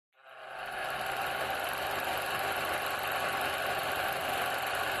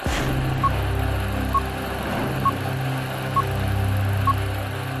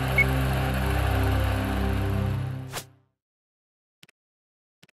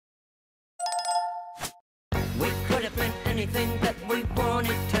anything that we want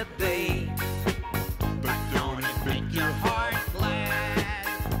it to be. But don't it make your heart glad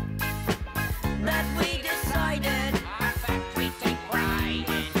that we decided our factory take pride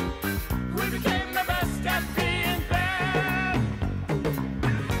in? We became the best at being bad.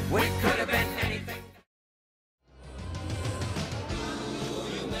 We could have been anything.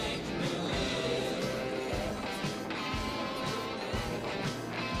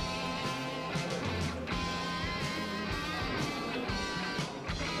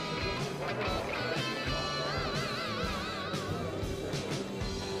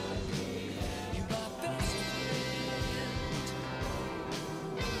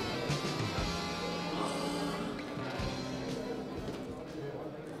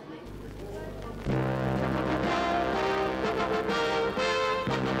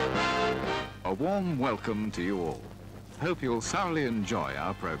 A warm welcome to you all. Hope you'll thoroughly enjoy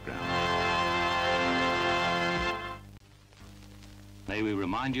our program. May we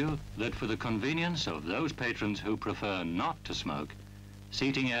remind you that for the convenience of those patrons who prefer not to smoke,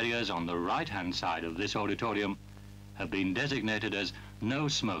 seating areas on the right-hand side of this auditorium have been designated as no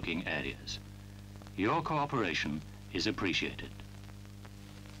smoking areas. Your cooperation is appreciated.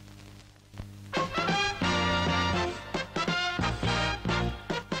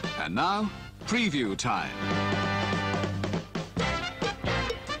 And now, preview time.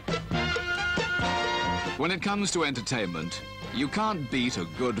 When it comes to entertainment, you can't beat a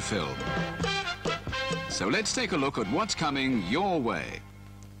good film. So let's take a look at what's coming your way.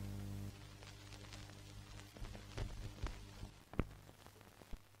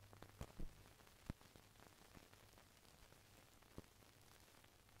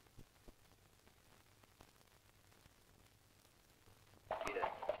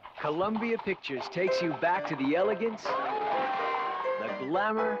 Columbia Pictures takes you back to the elegance, the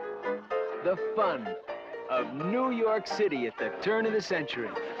glamour, the fun of New York City at the turn of the century.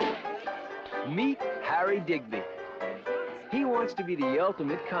 Meet Harry Digby. He wants to be the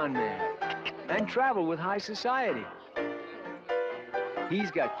ultimate con man and travel with high society.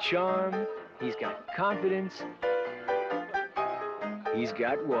 He's got charm, he's got confidence, he's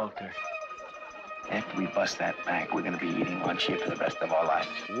got Walter. After we bust that bank, we're gonna be eating lunch here for the rest of our lives.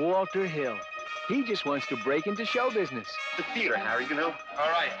 Walter Hill. He just wants to break into show business. The theater, Harry, you know? All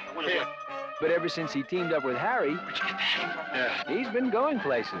right, I want to. But ever since he teamed up with Harry, Where'd you get that? Yeah. he's been going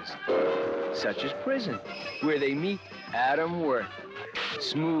places, such as prison, where they meet Adam Worth.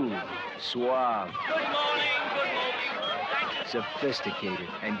 Smooth, suave, Good morning, good morning. sophisticated,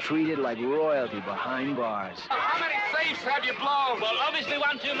 and treated like royalty behind bars. How many safes have you blown? Well, obviously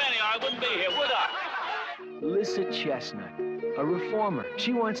one too many, or I wouldn't be here, would I? Lissa Chestnut, a reformer.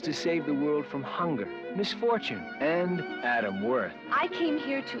 She wants to save the world from hunger, misfortune, and Adam Worth. I came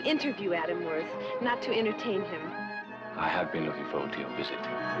here to interview Adam Worth, not to entertain him. I have been looking forward to your visit.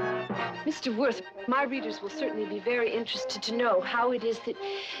 Mr. Worth, my readers will certainly be very interested to know how it is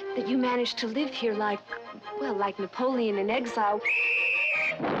that you managed to live here like, well, like Napoleon in exile.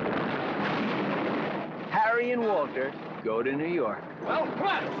 Harry and Walter go to New York. Well, come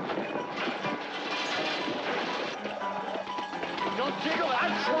on. Don't jiggle it.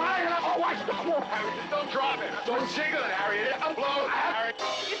 I'm trying. Oh, watch the floor, Harry. Don't drop it. Don't jiggle it, Harry. I'm blowing, Harry.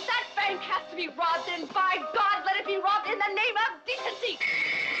 If that bank has to be robbed, then by God, let it be robbed in the name of decency.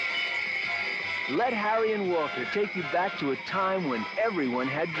 Let Harry and Walter take you back to a time when everyone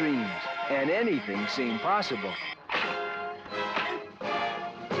had dreams and anything seemed possible.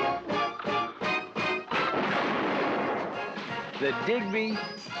 The Digby,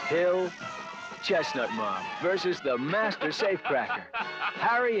 Hill, Chestnut Mob versus the master safecracker.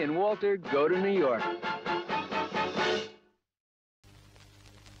 Harry and Walter go to New York.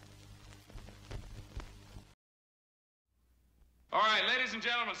 All right, ladies and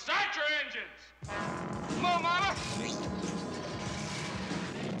gentlemen, start your engines. Come on, Mama.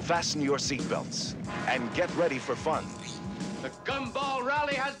 Fasten your seatbelts and get ready for fun. The gumball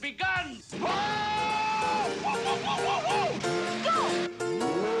rally has begun. Whoa! Whoa, whoa, whoa, whoa, whoa!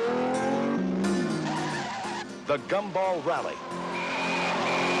 The Gumball Rally.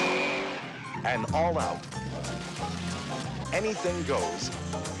 An all-out, anything goes,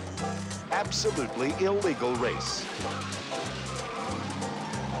 absolutely illegal race.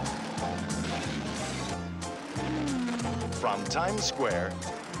 From Times Square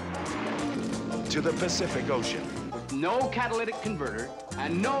to the Pacific Ocean. No catalytic converter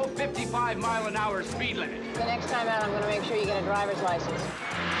and no 55-mile-an-hour speed limit. The next time out, I'm going to make sure you get a driver's license.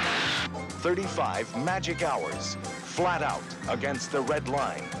 35 magic hours, flat out against the red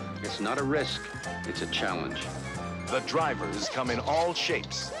line. It's not a risk, it's a challenge. The drivers come in all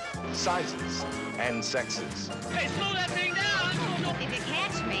shapes, sizes, and sexes. Hey, slow that thing down! If you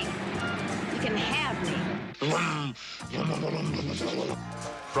catch me, you can have me.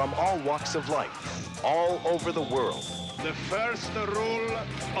 From all walks of life, all over the world. The first rule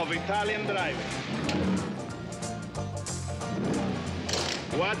of Italian driving.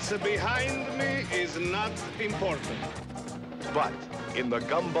 What's behind me is not important. But in the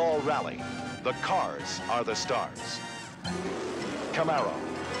Gumball Rally, the cars are the stars. Camaro,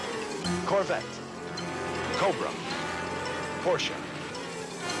 Corvette, Cobra, Porsche,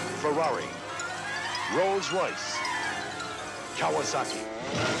 Ferrari, Rolls-Royce, Kawasaki.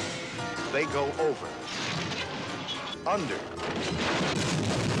 They go over, under,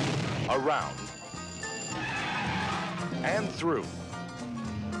 around, and through.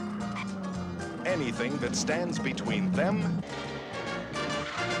 Anything that stands between them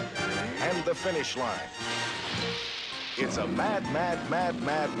and the finish line. It's a mad, mad, mad,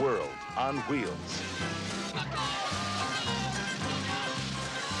 mad world on wheels.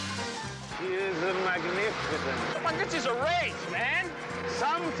 He is magnificent. But this is a race, man!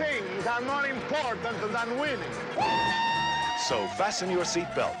 Some things are more important than winning. So fasten your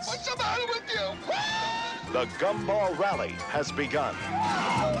seatbelts. What's the matter with you? The Gumball Rally has begun.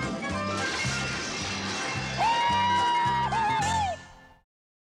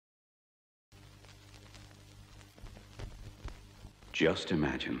 Just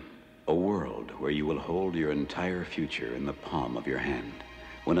imagine a world where you will hold your entire future in the palm of your hand,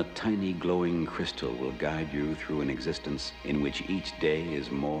 when a tiny glowing crystal will guide you through an existence in which each day is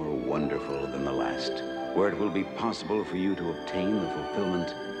more wonderful than the last, where it will be possible for you to obtain the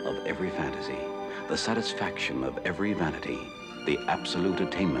fulfillment of every fantasy, the satisfaction of every vanity, the absolute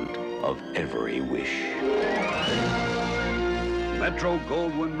attainment of every wish.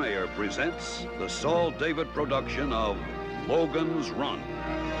 Metro-Goldwyn-Mayer presents the Saul David production of Logan's Run.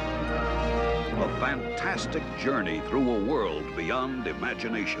 A fantastic journey through a world beyond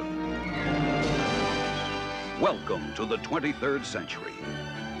imagination. Welcome to the 23rd century.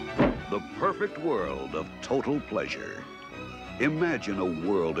 The perfect world of total pleasure. Imagine a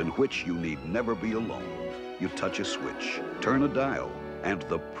world in which you need never be alone. You touch a switch, turn a dial, and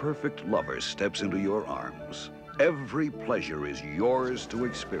the perfect lover steps into your arms. Every pleasure is yours to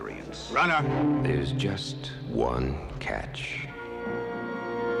experience. Runner! There's just one catch.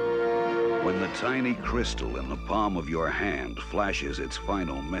 When the tiny crystal in the palm of your hand flashes its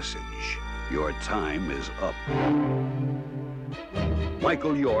final message, your time is up.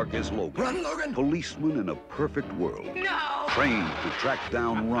 Michael York is Logan. Run, Logan! Policeman in a perfect world. No! Trained to track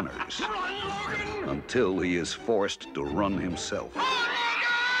down runners. Run, Logan! Until he is forced to run himself.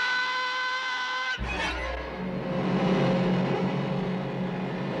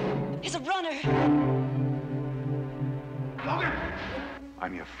 He's a runner. Logan!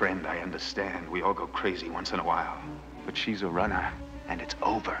 I'm your friend, I understand. We all go crazy once in a while. But she's a runner, and it's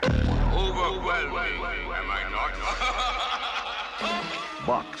over. Overwhelming, am I not?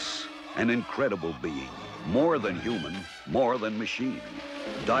 Box, an incredible being. More than human, more than machine.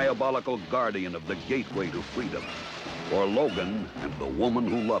 Diabolical guardian of the gateway to freedom. For Logan and the woman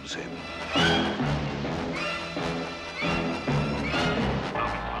who loves him.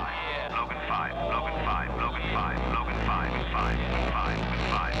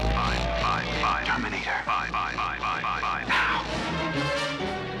 Terminator. Now.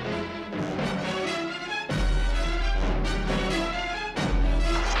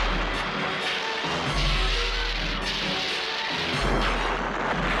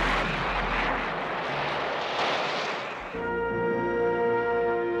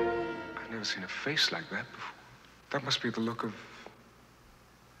 I've never seen a face like that before. That must be the look of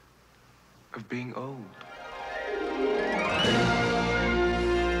being old.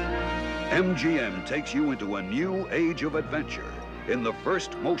 MGM takes you into a new age of adventure in the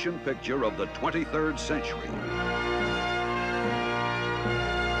first motion picture of the 23rd century.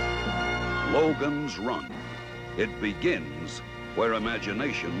 Logan's Run. It begins where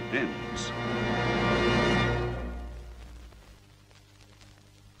imagination ends.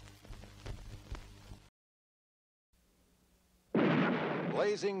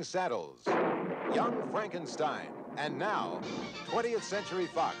 Blazing Saddles, Young Frankenstein, and now, 20th Century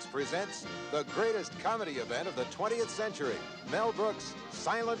Fox presents the greatest comedy event of the 20th century, Mel Brooks'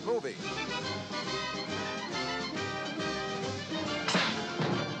 silent movie.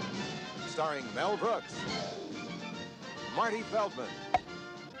 Starring Mel Brooks, Marty Feldman,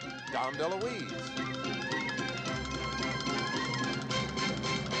 Dom DeLuise,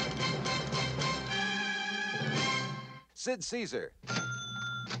 Sid Caesar,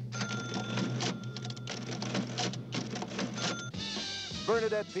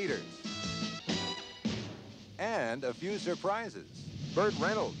 Bernadette Peters. And a few surprises. Burt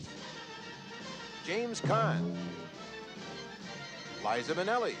Reynolds, James Caan, Liza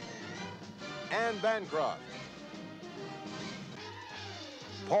Minnelli, Anne Bancroft,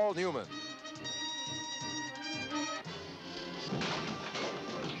 Paul Newman,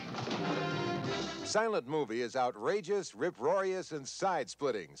 Silent Movie is outrageous, rip-roarious, and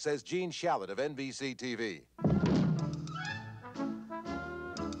side-splitting, says Gene Shalit of NBC TV.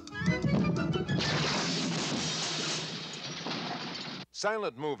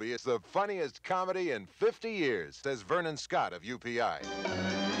 Silent Movie is the funniest comedy in 50 years, says Vernon Scott of UPI.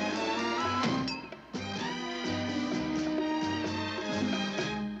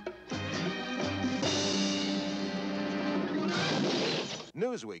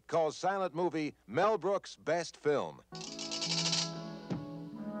 Newsweek calls Silent Movie Mel Brooks' best film.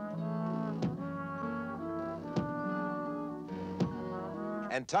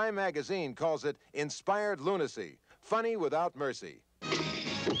 And Time magazine calls it inspired lunacy, funny without mercy.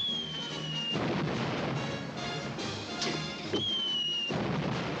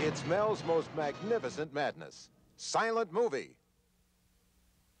 It's Mel's most magnificent madness. Silent Movie.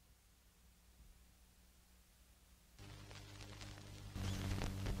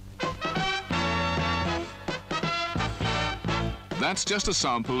 That's just a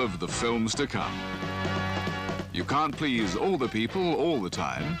sample of the films to come. You can't please all the people all the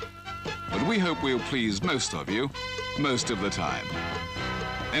time, but we hope we'll please most of you, most of the time.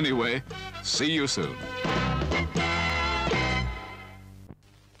 Anyway, see you soon.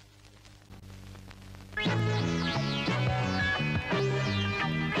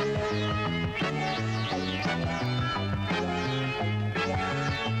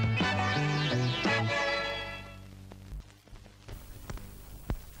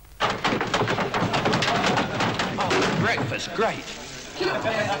 Breakfast, great.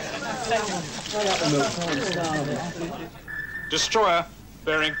 Destroyer,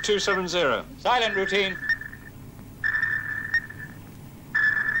 bearing 270. Silent routine.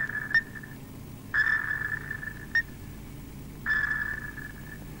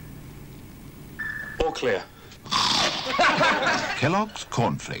 All clear. Kellogg's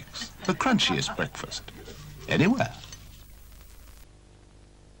Cornflakes, the crunchiest breakfast. Anywhere.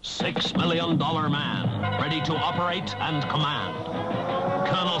 $6 million man, ready to operate and command.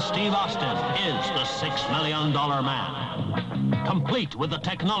 Colonel Steve Austin is the $6 million man, complete with the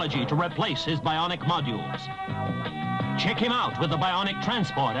technology to replace his bionic modules. Check him out with the bionic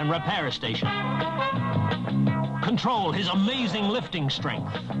transport and repair station. Control his amazing lifting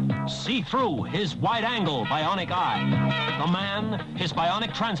strength. See through his wide-angle bionic eye. The man, his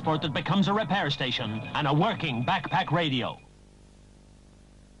bionic transport that becomes a repair station, and a working backpack radio.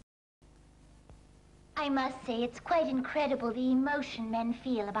 I must say, it's quite incredible the emotion men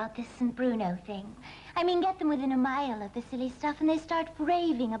feel about this St. Bruno thing. I mean, get them within a mile of the silly stuff and they start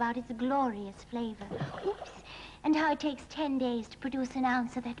raving about its glorious flavor. Oops. And how it takes 10 days to produce an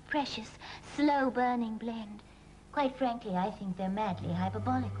ounce of that precious, slow-burning blend. Quite frankly, I think they're madly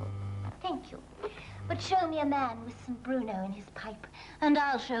hyperbolical. Thank you. But show me a man with St. Bruno in his pipe, and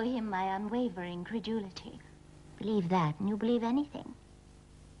I'll show him my unwavering credulity. Believe that, and you believe anything.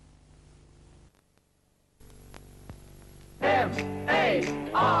 M-A-R-A-T-H-O-N,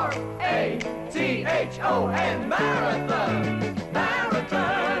 marathon.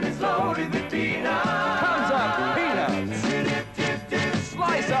 Marathon is loaded with peanuts. Comes up peanuts.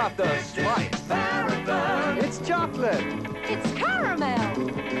 Slice off the slice. Marathon. It's chocolate. It's caramel.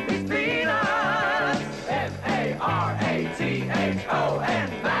 It's peanuts. M-A-R-A-T-H-O-N,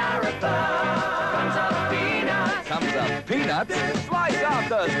 marathon. Comes up peanuts. Comes up peanuts. Slice off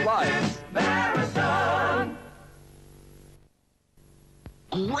the slice. Marathon.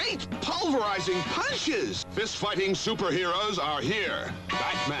 Great pulverizing punches! Fist-fighting superheroes are here.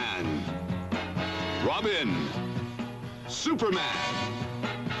 Batman, Robin, Superman,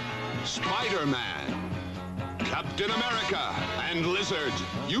 Spider-Man, Captain America, and Lizard.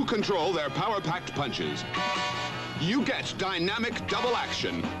 You control their power-packed punches. You get dynamic double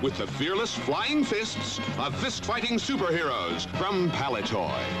action with the fearless flying fists of fist-fighting superheroes from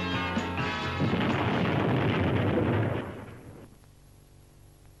Palitoy.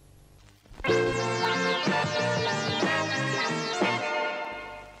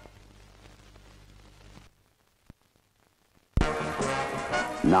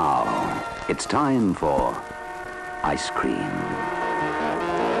 Now, it's time for ice cream.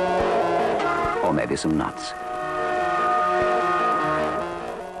 Or maybe some nuts.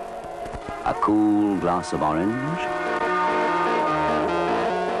 A cool glass of orange.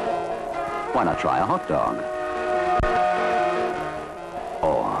 Why not try a hot dog?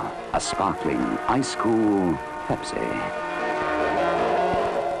 A sparkling, ice-cool Pepsi.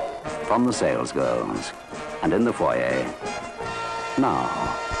 From the sales girls, and in the foyer, now.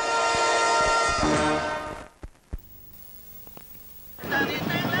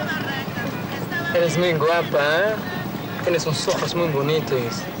 Eres muy guapa, ¿eh? Tienes unos ojos muy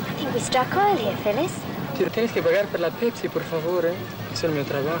bonitos. I think we struck oil here, Phyllis. Tienes que pagar por la Pepsi, por favor, ¿eh? Es el mío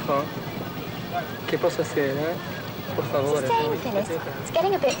trabajo. ¿Qué puedo hacer, eh? Por favor. What's he saying, Phyllis? It's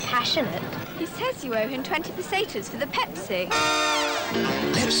getting a bit passionate. He says you owe him 20 pesetas for the Pepsi.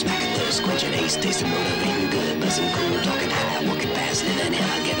 Let her smack it, let her squinch it, ace, tasting, motivating, good, buzzing, cool, talking high, working fast, living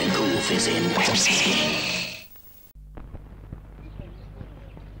hell, giving cool, fizzing, Pepsi.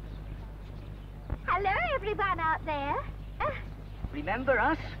 Hello, everyone out there. Remember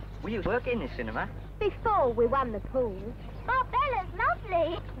us? We used to work in the cinema. Before we won the pool. Oh, Bella's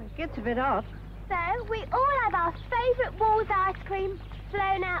lovely. It gets a bit hot. So, we all have our favourite Walls ice cream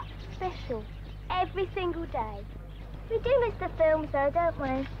flown out special every single day. We do miss the films, though, don't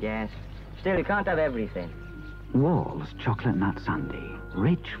we? Yes. Still, you can't have everything. Wall's chocolate nut sundae,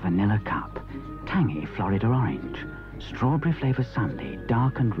 rich vanilla cup, tangy Florida orange, strawberry flavor sundae,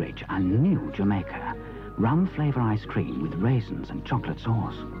 dark and rich, and new Jamaica, rum flavor ice cream with raisins and chocolate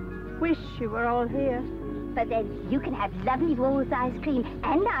sauce. Wish you were all here. But then you can have lovely Walls ice cream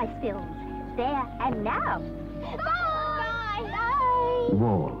and ice films there and now. Bye! Bye!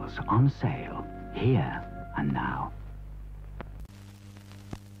 Walls on sale, here and now.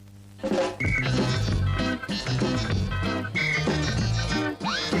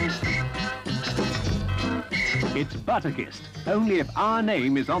 It's Butterkist, only if our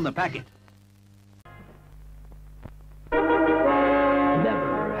name is on the packet.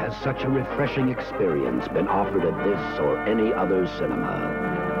 Never has such a refreshing experience been offered at this or any other cinema.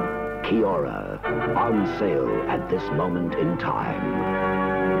 Kiora, on sale at this moment in time.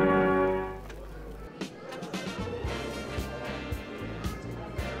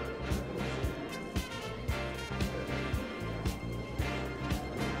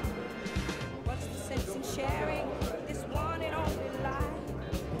 What's the sense in sharing this one and only life?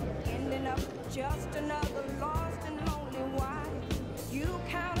 Ending up just another lost and lonely wife. You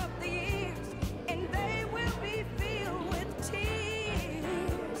count up the years and they will be filled with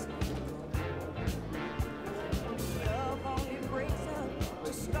tears. Love only breaks up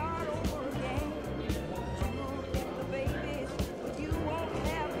to start over again. You'll get the babies, but you won't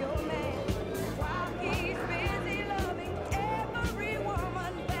have your man. While he's busy loving every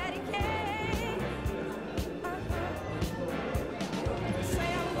woman that he can. Say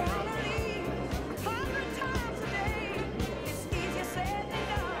I'm gonna leave 100 times a day. It's easier said than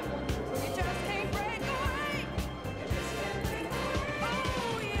done. You just can't break away.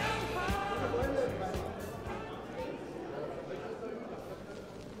 Oh, young heart.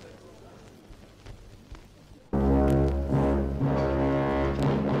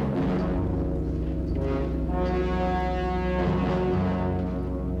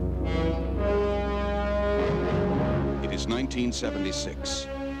 It is 1976.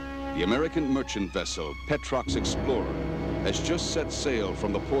 The American merchant vessel Petrox Explorer has just set sail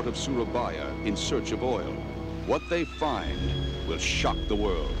from the port of Surabaya in search of oil. What they find will shock the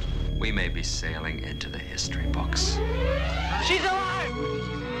world. We may be sailing into the history books. She's alive!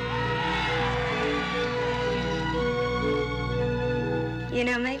 You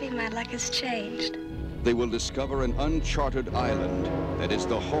know, maybe my luck has changed. They will discover an uncharted island that is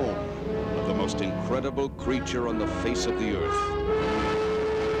the home of the most incredible creature on the face of the earth.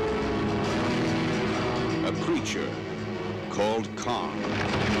 A creature called Kong.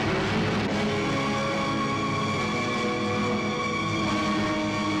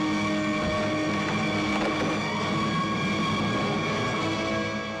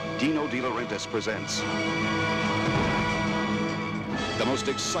 Dino De Laurentiis presents the most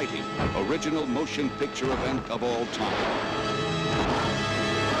exciting original motion picture event of all time.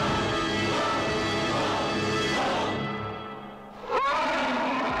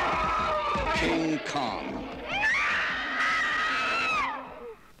 King Kong.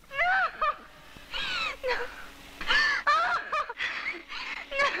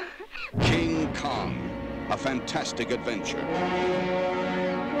 King Kong, a fantastic adventure.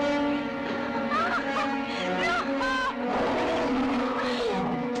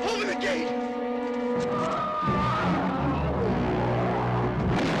 Open the gate!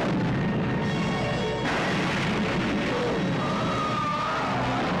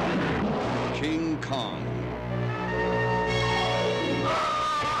 King Kong.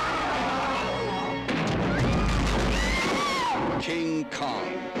 King Kong,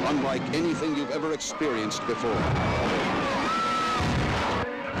 unlike anything you've ever experienced before.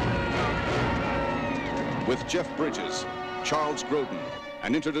 with Jeff Bridges, Charles Grodin,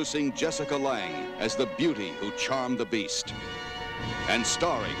 and introducing Jessica Lange as the beauty who charmed the beast. And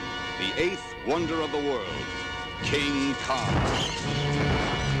starring the eighth wonder of the world, King Kong.